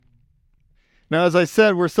Now, as I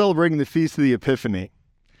said, we're celebrating the Feast of the Epiphany,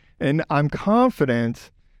 and I'm confident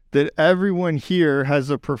that everyone here has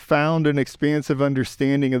a profound and expansive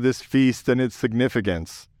understanding of this feast and its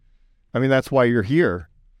significance. I mean, that's why you're here.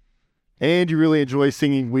 And you really enjoy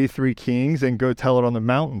singing We Three Kings and Go Tell It on the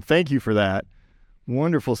Mountain. Thank you for that.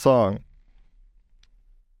 Wonderful song.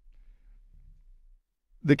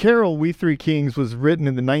 The carol We Three Kings was written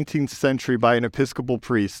in the 19th century by an Episcopal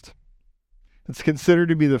priest. It's considered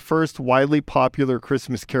to be the first widely popular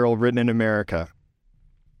Christmas carol written in America.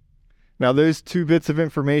 Now, those 2 bits of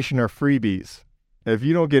information are freebies. If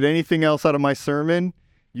you don't get anything else out of my sermon,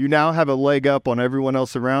 you now have a leg up on everyone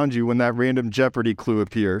else around you when that random Jeopardy clue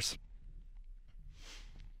appears.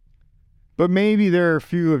 But maybe there are a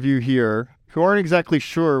few of you here who aren't exactly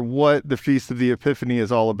sure what the Feast of the Epiphany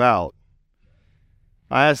is all about.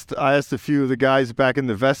 I asked a few of the guys back in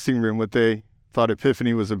the vesting room what they thought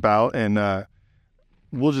Epiphany was about, and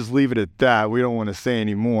we'll just leave it at that. We don't want to say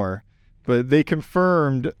any more. But they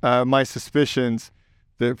confirmed my suspicions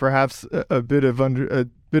that perhaps a bit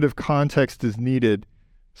of context is needed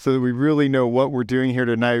so that we really know what we're doing here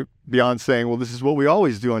tonight beyond saying, well, this is what we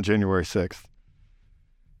always do on January 6th.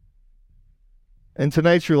 And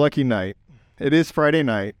tonight's your lucky night. It is Friday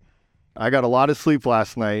night. I got a lot of sleep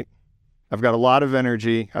last night. I've got a lot of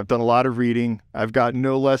energy. I've done a lot of reading. I've got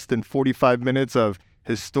no less than 45 minutes of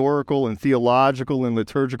historical and theological and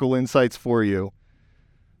liturgical insights for you.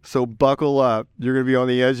 So buckle up. You're going to be on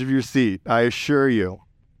the edge of your seat, I assure you.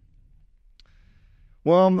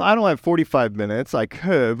 Well, I don't have 45 minutes. I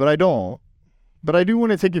could, but I don't. But I do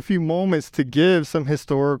want to take a few moments to give some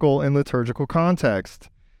historical and liturgical context.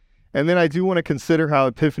 And then I do want to consider how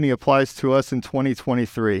Epiphany applies to us in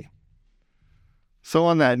 2023. So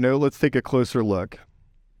on that note, let's take a closer look.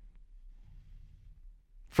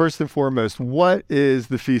 First and foremost, what is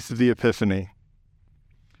the Feast of the Epiphany?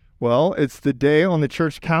 Well, it's the day on the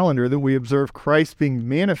church calendar that we observe Christ being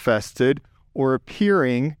manifested or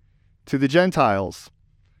appearing to the Gentiles,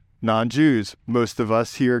 non-Jews, most of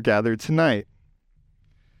us here gathered tonight.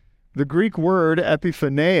 The Greek word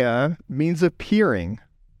epiphaneia means appearing.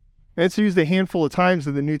 It's used a handful of times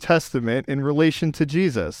in the New Testament in relation to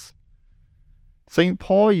Jesus. St.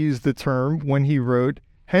 Paul used the term when he wrote,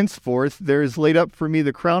 "Henceforth there is laid up for me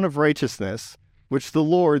the crown of righteousness, which the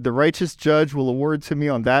Lord, the righteous judge, will award to me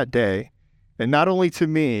on that day, and not only to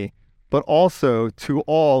me, but also to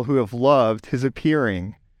all who have loved his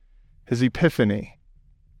appearing," his Epiphany.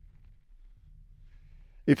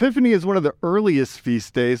 Epiphany is one of the earliest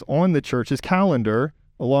feast days on the church's calendar,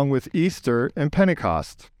 along with Easter and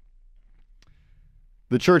Pentecost.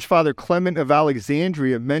 The church father Clement of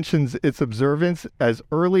Alexandria mentions its observance as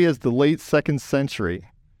early as the late 2nd century,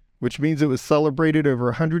 which means it was celebrated over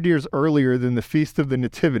 100 years earlier than the Feast of the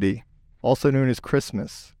Nativity, also known as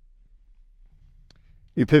Christmas.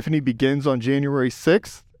 Epiphany begins on January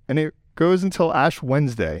 6th, and it goes until Ash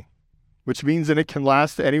Wednesday, which means that it can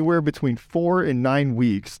last anywhere between 4 and 9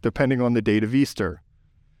 weeks, depending on the date of Easter.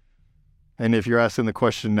 And if you're asking the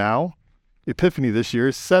question now, Epiphany this year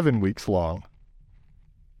is 7 weeks long.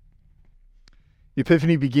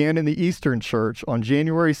 Epiphany began in the Eastern Church on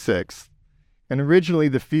January 6th, and originally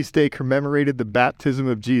the feast day commemorated the baptism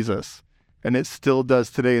of Jesus, and it still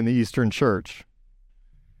does today in the Eastern Church.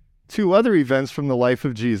 2 other events from the life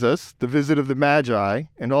of Jesus, the visit of the Magi,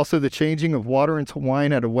 and also the changing of water into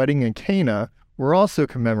wine at a wedding in Cana, were also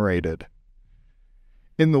commemorated.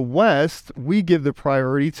 In the West, we give the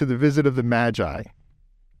priority to the visit of the Magi.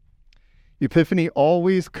 Epiphany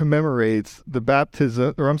always commemorates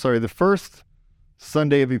the first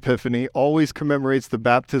Sunday of Epiphany always commemorates the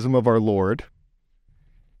baptism of our Lord.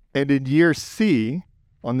 And in year C,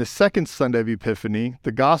 on the 2nd Sunday of Epiphany,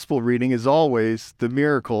 the gospel reading is always the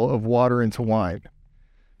miracle of water into wine.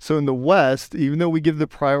 So in the West, even though we give the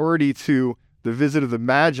priority to the visit of the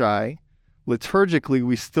Magi, liturgically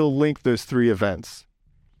we still link those 3 events.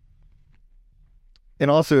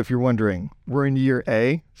 And also, if you're wondering, we're in year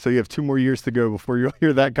A, so you have 2 more years to go before you'll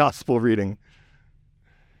hear that gospel reading.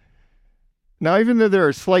 Now, even though there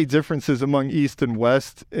are slight differences among East and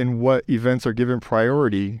West in what events are given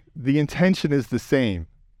priority, the intention is the same,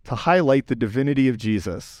 to highlight the divinity of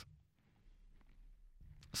Jesus.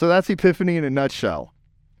 So that's Epiphany in a nutshell.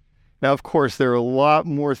 Now, of course, there are a lot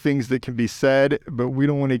more things that can be said, but we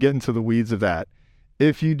don't want to get into the weeds of that.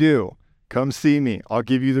 If you do, come see me. I'll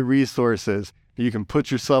give you the resources. You can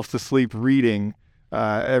put yourself to sleep reading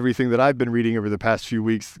everything that I've been reading over the past few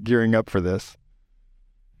weeks, gearing up for this.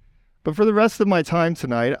 But for the rest of my time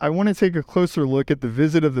tonight, I want to take a closer look at the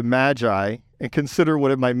visit of the Magi and consider what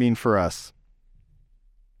it might mean for us.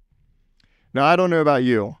 Now, I don't know about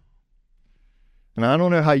you, And I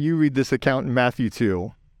don't know how you read this account in Matthew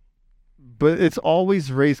 2, but it's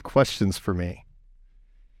always raised questions for me.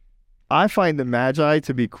 I find the Magi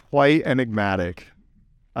to be quite enigmatic.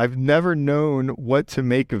 I've never known what to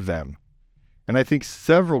make of them. And I think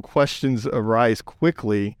several questions arise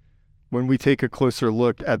quickly when we take a closer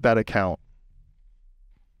look at that account.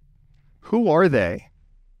 Who are they?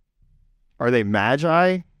 Are they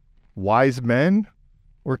Magi, wise men,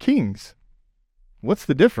 or kings? What's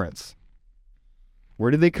the difference?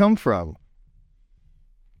 Where did they come from?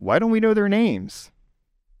 Why don't we know their names?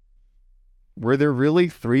 Were there really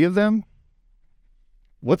 3 of them?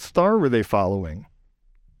 What star were they following?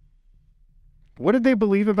 What did they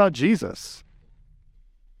believe about Jesus?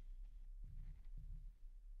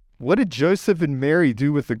 What did Joseph and Mary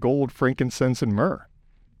do with the gold, frankincense, and myrrh?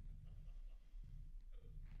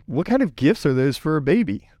 What kind of gifts are those for a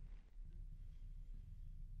baby?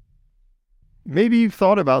 Maybe you've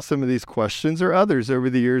thought about some of these questions or others over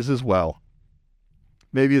the years as well.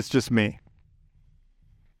 Maybe it's just me.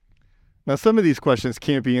 Now, some of these questions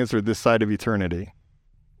can't be answered this side of eternity,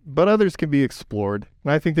 but others can be explored,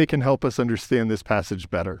 and I think they can help us understand this passage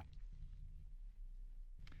better.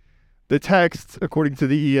 The text, according to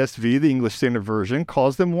the ESV, the English Standard Version,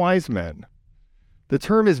 calls them wise men. The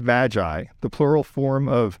term is magi, the plural form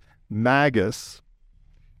of magus.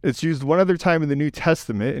 It's used one other time in the New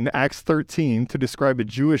Testament in Acts 13 to describe a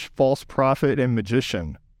Jewish false prophet and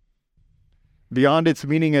magician. Beyond its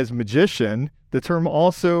meaning as magician, the term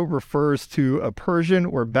also refers to a Persian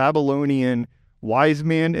or Babylonian wise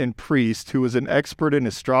man and priest who was an expert in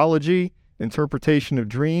astrology, interpretation of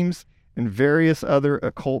dreams, and various other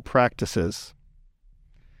occult practices.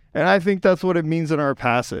 And I think that's what it means in our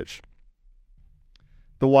passage.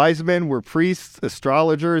 The wise men were priests,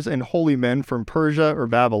 astrologers, and holy men from Persia or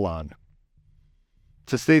Babylon.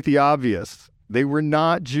 To state the obvious, they were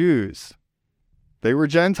not Jews. They were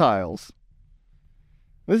Gentiles.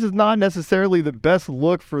 This is not necessarily the best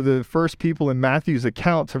look for the first people in Matthew's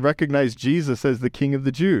account to recognize Jesus as the King of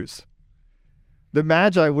the Jews. The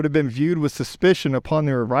Magi would have been viewed with suspicion upon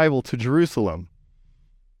their arrival to Jerusalem.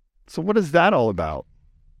 So what is that all about?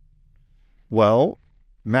 Well,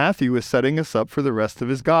 Matthew is setting us up for the rest of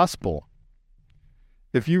his gospel.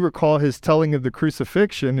 If you recall his telling of the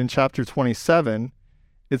crucifixion in chapter 27,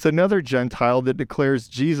 it's another Gentile that declares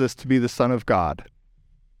Jesus to be the Son of God.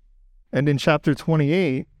 And in chapter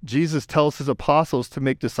 28, Jesus tells his apostles to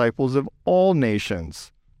make disciples of all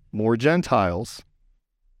nations, more Gentiles.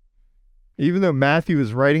 Even though Matthew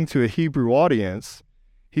is writing to a Hebrew audience,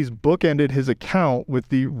 he's bookended his account with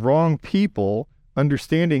the wrong people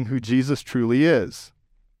understanding who Jesus truly is.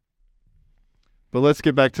 But let's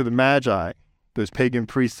get back to the Magi, those pagan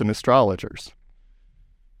priests and astrologers.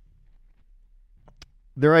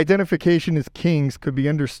 Their identification as kings could be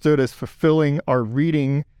understood as fulfilling our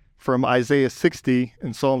reading from Isaiah 60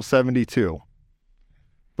 and Psalm 72.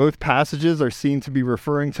 Both passages are seen to be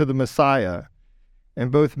referring to the Messiah,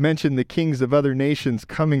 and both mention the kings of other nations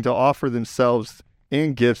coming to offer themselves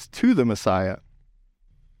and gifts to the Messiah.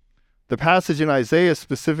 The passage in Isaiah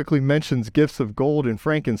specifically mentions gifts of gold and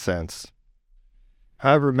frankincense.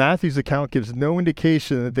 However, Matthew's account gives no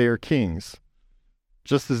indication that they are kings,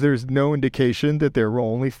 just as there is no indication that there were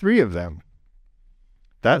only 3 of them.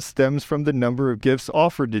 That stems from the number of gifts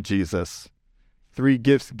offered to Jesus. 3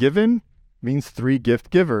 gifts given means 3 gift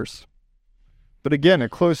givers. But again, a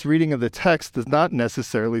close reading of the text does not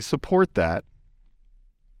necessarily support that.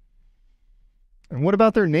 And what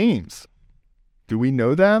about their names? Do we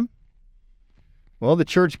know them? Well, the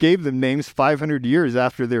church gave them names 500 years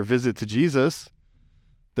after their visit to Jesus.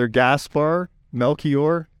 They're Gaspar,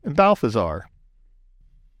 Melchior, and Balthazar.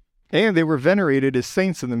 And they were venerated as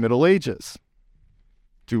saints in the Middle Ages.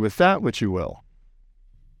 Do with that what you will.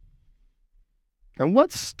 And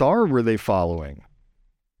what star were they following?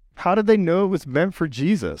 How did they know it was meant for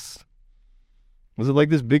Jesus? Was it like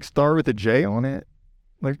this big star with a J on it?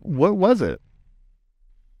 Like, what was it?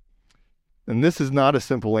 And this is not a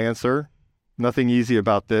simple answer. Nothing easy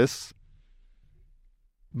about this.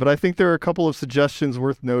 But I think there are a couple of suggestions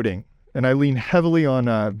worth noting, and I lean heavily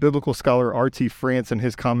on biblical scholar R.T. France and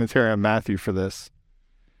his commentary on Matthew for this.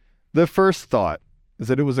 The first thought is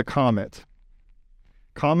that it was a comet.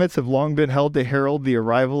 Comets have long been held to herald the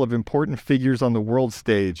arrival of important figures on the world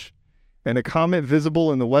stage, and a comet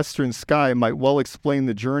visible in the western sky might well explain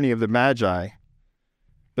the journey of the Magi.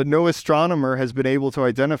 But no astronomer has been able to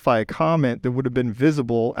identify a comet that would have been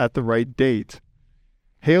visible at the right date.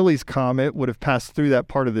 Halley's Comet would have passed through that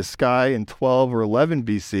part of the sky in 12 or 11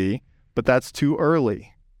 BC, but that's too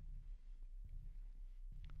early.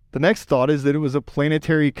 The next thought is that it was a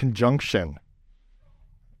planetary conjunction.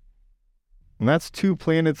 And that's two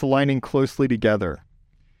planets aligning closely together.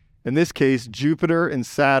 In this case, Jupiter and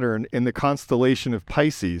Saturn in the constellation of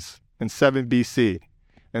Pisces in 7 BC.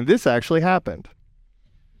 And this actually happened.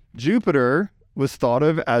 Jupiter was thought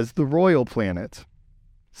of as the royal planet.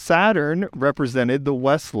 Saturn represented the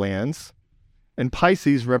Westlands, and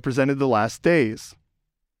Pisces represented the last days.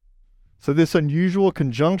 So this unusual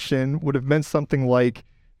conjunction would have meant something like,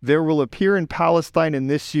 there will appear in Palestine in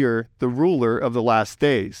this year the ruler of the last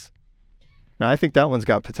days. Now, I think that one's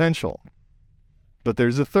got potential. But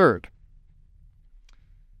there's a third.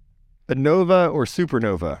 A nova or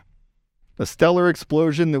supernova. A stellar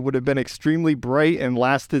explosion that would have been extremely bright and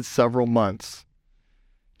lasted several months.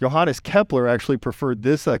 Johannes Kepler actually preferred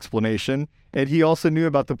this explanation, and he also knew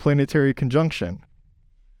about the planetary conjunction.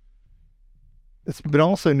 It's been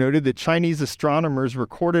also noted that Chinese astronomers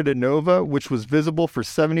recorded a nova which was visible for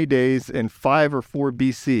 70 days in 5 or 4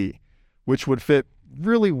 BC, which would fit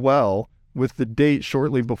really well with the date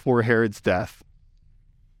shortly before Herod's death.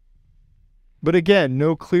 But again,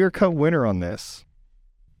 no clear-cut winner on this.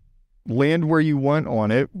 Land where you want on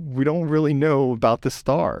it, we don't really know about the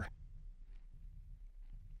star.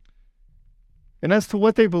 And as to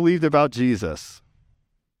what they believed about Jesus,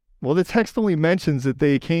 well, the text only mentions that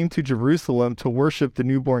they came to Jerusalem to worship the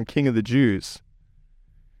newborn King of the Jews.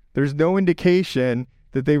 There's no indication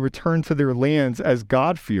that they returned to their lands as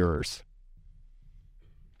God-fearers.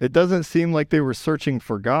 It doesn't seem like they were searching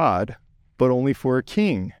for God, but only for a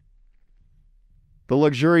king. The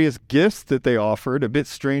luxurious gifts that they offered, a bit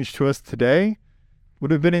strange to us today, would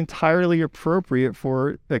have been entirely appropriate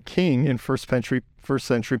for a king in first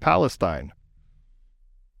century Palestine.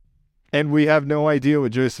 And we have no idea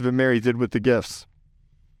what Joseph and Mary did with the gifts.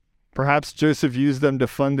 Perhaps Joseph used them to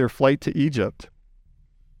fund their flight to Egypt.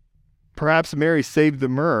 Perhaps Mary saved the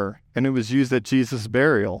myrrh and it was used at Jesus'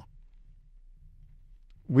 burial.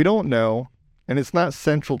 We don't know, and it's not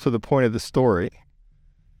central to the point of the story.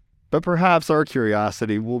 But perhaps our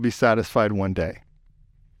curiosity will be satisfied one day.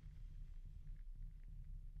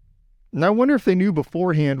 And I wonder if they knew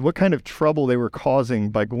beforehand what kind of trouble they were causing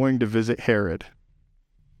by going to visit Herod.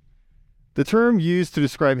 The term used to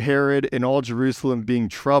describe Herod and all Jerusalem being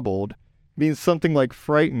troubled means something like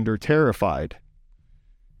frightened or terrified.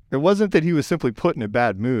 It wasn't that he was simply put in a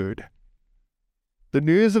bad mood. The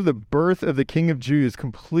news of the birth of the King of Jews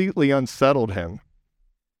completely unsettled him.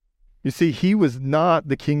 You see, he was not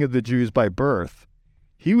the King of the Jews by birth.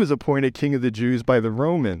 He was appointed King of the Jews by the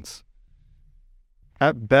Romans.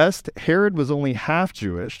 At best, Herod was only half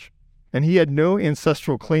Jewish, and he had no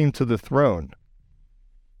ancestral claim to the throne.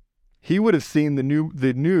 He would have seen the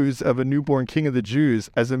news of a newborn King of the Jews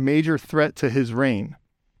as a major threat to his reign.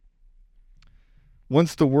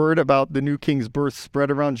 Once the word about the new king's birth spread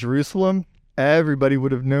around Jerusalem, everybody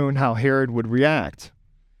would have known how Herod would react.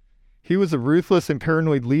 He was a ruthless and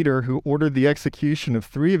paranoid leader who ordered the execution of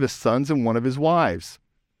 3 of his sons and 1 of his wives.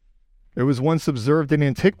 It was once observed in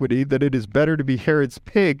antiquity that it is better to be Herod's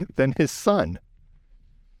pig than his son.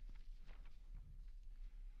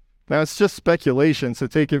 Now, it's just speculation, so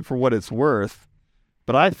take it for what it's worth.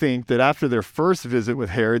 But I think that after their first visit with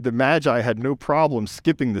Herod, the Magi had no problem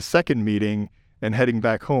skipping the second meeting and heading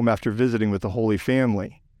back home after visiting with the Holy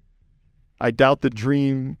Family. I doubt the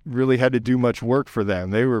dream really had to do much work for them.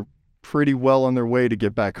 They were pretty well on their way to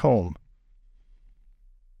get back home.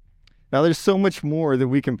 Now, there's so much more that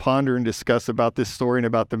we can ponder and discuss about this story and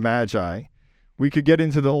about the Magi. We could get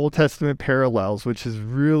into the Old Testament parallels, which is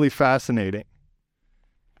really fascinating.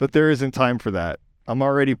 But there isn't time for that. I'm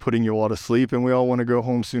already putting you all to sleep, and we all want to go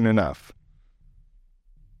home soon enough.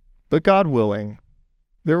 But God willing,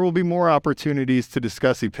 there will be more opportunities to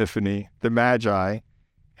discuss Epiphany, the Magi,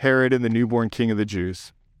 Herod, and the newborn King of the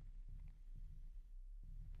Jews.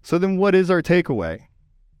 So then what is our takeaway?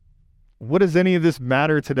 What does any of this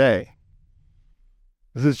matter today?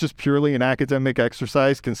 Is this just purely an academic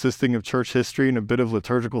exercise consisting of church history and a bit of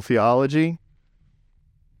liturgical theology?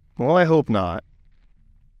 Well, I hope not.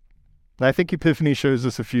 And I think Epiphany shows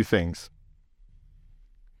us a few things.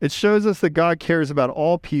 It shows us that God cares about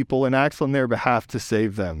all people and acts on their behalf to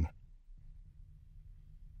save them.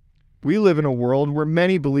 We live in a world where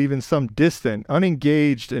many believe in some distant,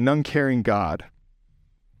 unengaged, and uncaring God.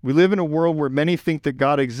 We live in a world where many think that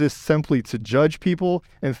God exists simply to judge people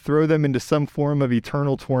and throw them into some form of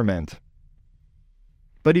eternal torment.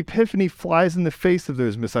 But Epiphany flies in the face of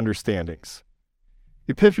those misunderstandings.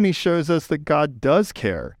 Epiphany shows us that God does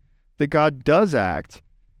care, that God does act,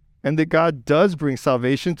 and that God does bring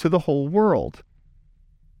salvation to the whole world.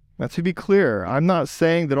 Now, to be clear, I'm not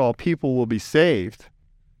saying that all people will be saved,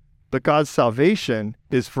 but God's salvation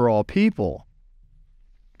is for all people.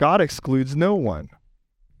 God excludes no one.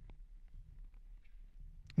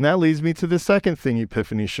 And that leads me to the second thing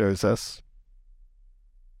Epiphany shows us.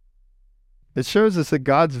 It shows us that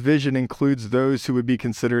God's vision includes those who would be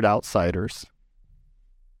considered outsiders.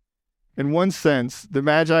 In one sense, the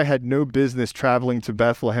Magi had no business traveling to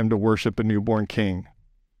Bethlehem to worship a newborn king.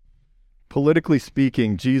 Politically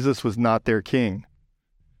speaking, Jesus was not their king.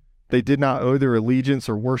 They did not owe their allegiance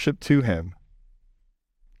or worship to him.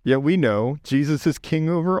 Yet we know Jesus is king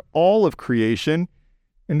over all of creation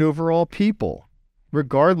and over all people,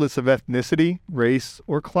 regardless of ethnicity, race,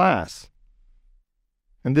 or class.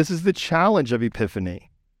 And this is the challenge of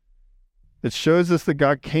Epiphany. It shows us that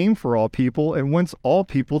God came for all people and wants all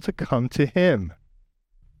people to come to him.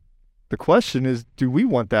 The question is, do we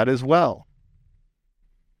want that as well?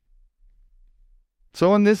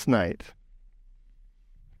 So on this night,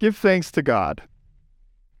 give thanks to God.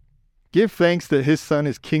 Give thanks that his Son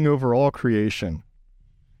is king over all creation.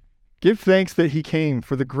 Give thanks that he came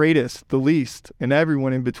for the greatest, the least, and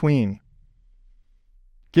everyone in between.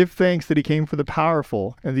 Give thanks that he came for the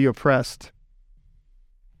powerful and the oppressed.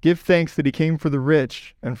 Give thanks that he came for the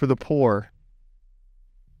rich and for the poor.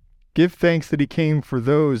 Give thanks that he came for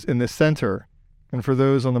those in the center and for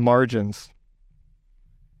those on the margins.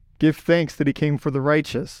 Give thanks that he came for the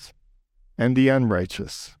righteous and the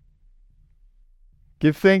unrighteous.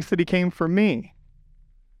 Give thanks that he came for me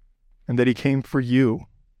and that he came for you.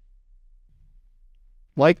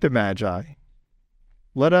 Like the Magi,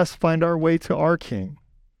 let us find our way to our King,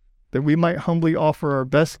 that we might humbly offer our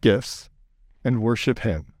best gifts and worship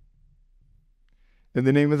him. In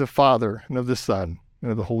the name of the Father, and of the Son,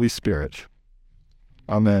 and of the Holy Spirit.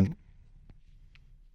 Amen.